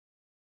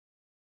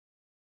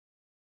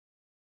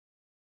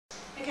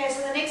Okay,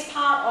 so the next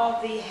part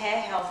of the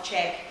hair health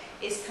check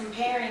is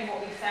comparing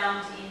what we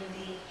found in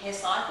the hair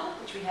cycle,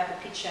 which we have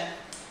a picture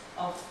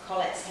of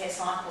Colette's hair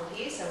cycle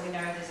here, so we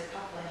know there's a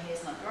couple of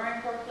hairs not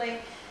growing properly.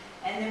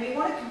 And then we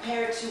want to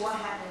compare it to what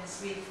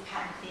happens with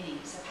pattern thinning.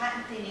 So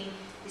pattern thinning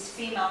is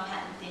female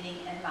pattern thinning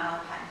and male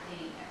pattern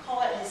thinning. Now,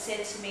 Colette has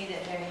said to me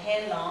that her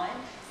hairline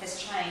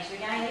has changed.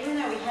 Again, even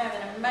though we have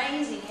an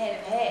amazing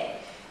head of hair,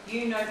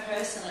 you know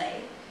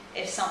personally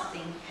if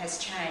something has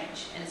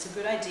changed, and it's a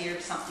good idea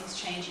if something's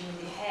changing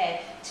with your hair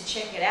to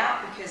check it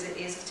out, because it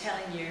is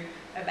telling you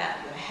about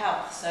your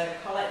health. So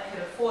Colette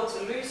could afford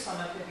to lose some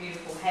of her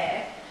beautiful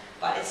hair,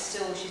 but it's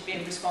still, she's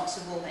been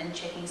responsible in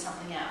checking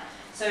something out.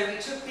 So we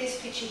took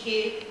this picture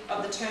here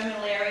of the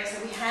terminal area,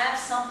 so we have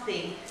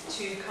something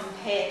to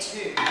compare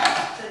to.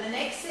 So the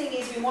next thing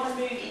is we want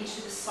to move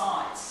into the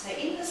sides. So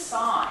in the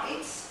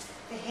sides,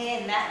 the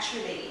hair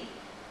naturally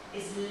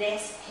is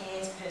less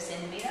hairs per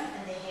centimetre,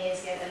 and the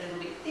hairs get a little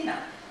bit thinner.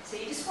 So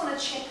you just want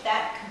to check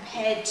that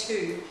compared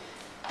to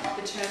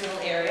the terminal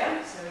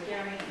area. So we're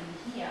going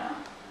in here.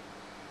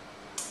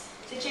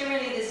 So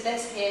generally there's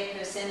less hair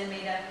per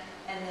centimetre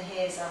and the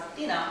hairs are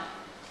thinner,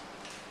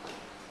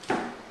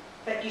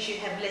 but you should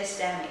have less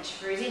damage.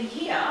 Whereas in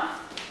here,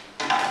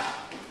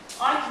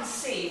 I can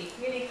see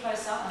really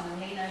close up, I'm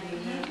going to lean over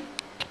here,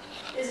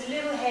 there's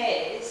little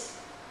hairs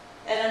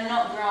that are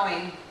not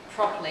growing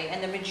properly,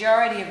 and the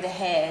majority of the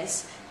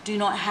hairs do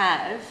not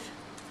have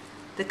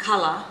the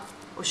colour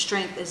or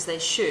strength as they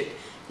should.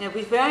 Now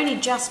we've only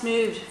just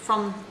moved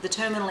from the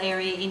terminal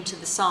area into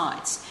the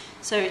sides,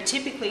 so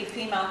typically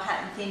female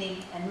pattern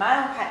thinning and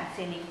male pattern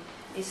thinning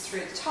is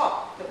through the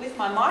top, but with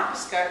my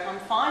microscope I'm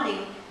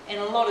finding in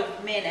a lot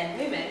of men and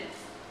women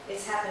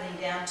it's happening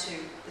down to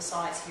the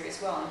sides here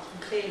as well, and you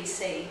can clearly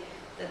see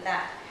that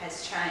that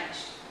has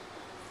changed.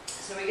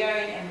 So we go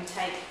in and we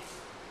take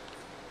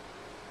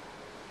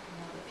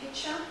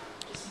picture,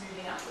 just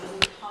moving up a little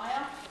bit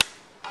higher.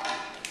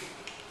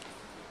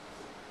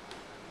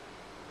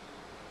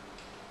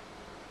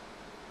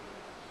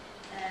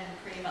 And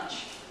pretty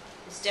much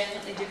it's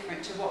definitely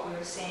different to what we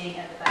were seeing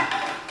at the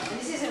back. And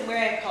this isn't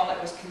where Colette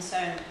was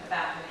concerned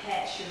about her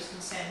hair, she was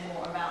concerned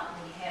more about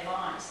the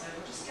hairline. So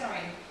we'll just go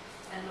in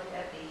and look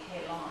at the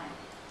hairline.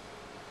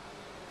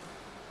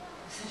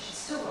 So she's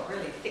still got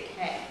really thick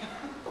hair.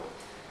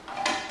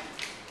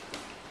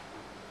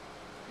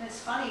 And it's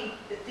funny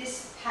that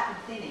this pattern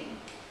thinning,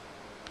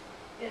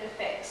 it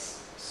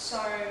affects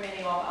so many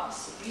of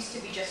us. It used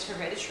to be just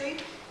hereditary,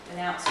 but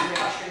now it's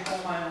hereditary,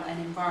 hormonal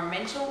and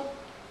environmental.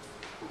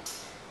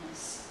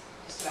 It's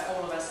just about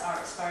all of us are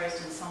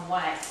exposed in some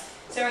way.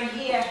 So in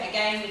here,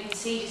 again, we can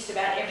see just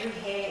about every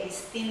hair is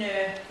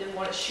thinner than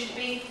what it should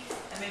be,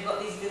 and we've got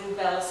these little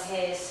vellus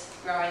hairs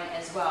growing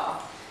as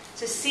well.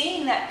 So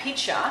seeing that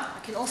picture,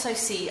 I can also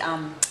see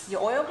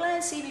your oil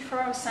glands. See, before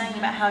I was saying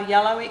about how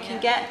yellow it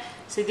can get?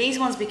 So these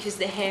ones, because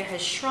the hair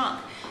has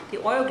shrunk,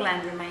 the oil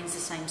gland remains the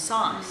same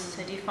size.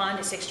 So do you find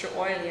it's extra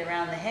oily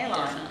around the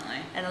hairline? Definitely.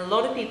 And a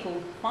lot of people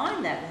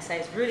find that. They say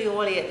it's really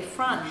oily at the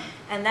front,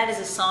 and that is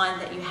a sign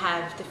that you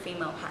have the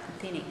female pattern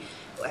thinning.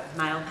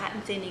 Male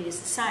pattern thinning is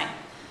the same.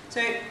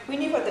 So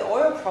when you've got the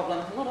oil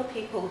problem, a lot of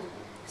people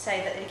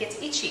say that it gets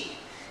itchy.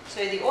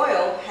 So the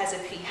oil has a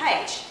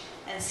pH,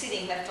 and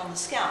sitting left on the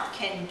scalp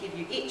can give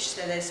you itch.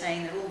 So they're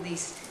saying that all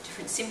these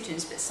different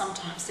symptoms, but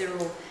sometimes they're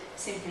all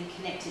simply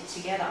connected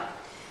together.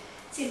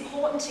 It's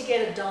important to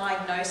get a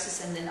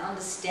diagnosis and then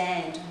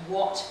understand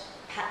what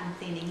pattern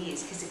thinning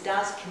is, because it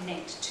does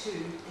connect to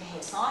the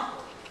hair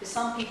cycle. Because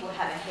some people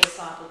have a hair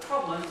cycle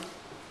problem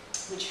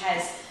which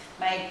has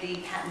made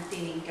the pattern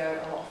thinning go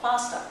a lot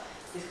faster.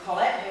 With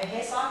Colette, her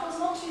hair cycle is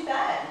not too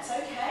bad, it's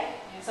okay.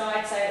 So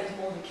I'd say it was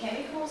more the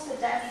chemicals that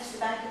damaged the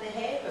back of the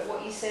hair, but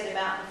what you said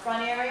about the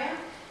front area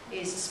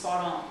is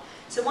spot on.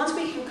 So once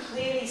we can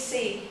clearly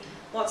see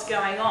what's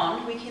going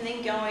on, we can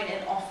then go in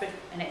and offer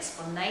an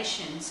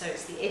explanation. So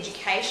it's the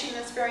education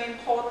that's very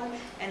important,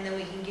 and then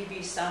we can give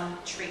you some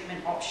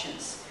treatment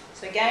options.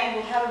 So again,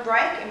 we'll have a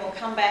break and we'll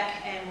come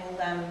back and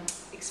we'll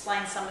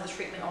explain some of the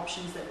treatment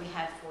options that we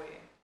have for you.